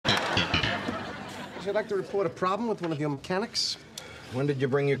Would you like to report a problem with one of your mechanics? When did you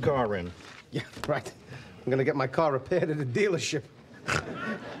bring your car in? Yeah, right. I'm gonna get my car repaired at a dealership.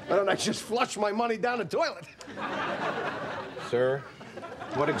 Why don't I just flush my money down the toilet? Sir,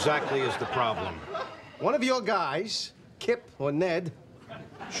 what exactly is the problem? One of your guys, Kip or Ned,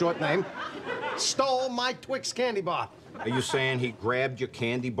 short name, stole my Twix candy bar. Are you saying he grabbed your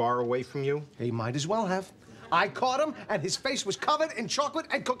candy bar away from you? He might as well have. I caught him, and his face was covered in chocolate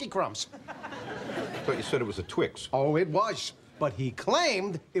and cookie crumbs. I thought you said it was a Twix. Oh, it was. But he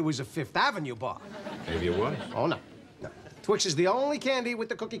claimed it was a Fifth Avenue bar. Maybe it was. Oh, no. No. Twix is the only candy with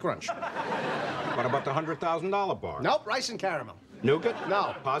the cookie crunch. What about the $100,000 bar? Nope, rice and caramel. Nougat?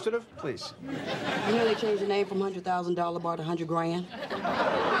 No. Positive? Please. You know they changed the name from $100,000 bar to 100 grand?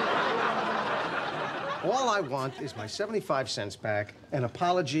 All I want is my 75 cents back, an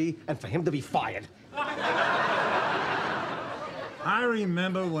apology, and for him to be fired. I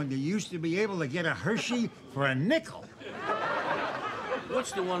remember when you used to be able to get a Hershey for a nickel.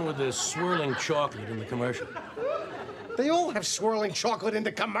 What's the one with the swirling chocolate in the commercial? They all have swirling chocolate in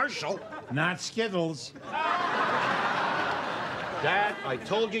the commercial. Not Skittles. Dad, I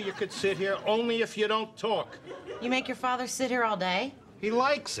told you could sit here only if you don't talk. You make your father sit here all day? He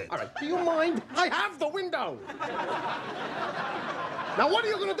likes it. All right, do you mind? I have the window. Now, what are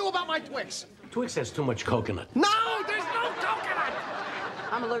you going to do about my Twix? Twix has too much coconut. No, there's no coconut.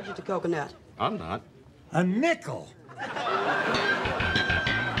 I'm allergic to coconut. I'm not. A nickel?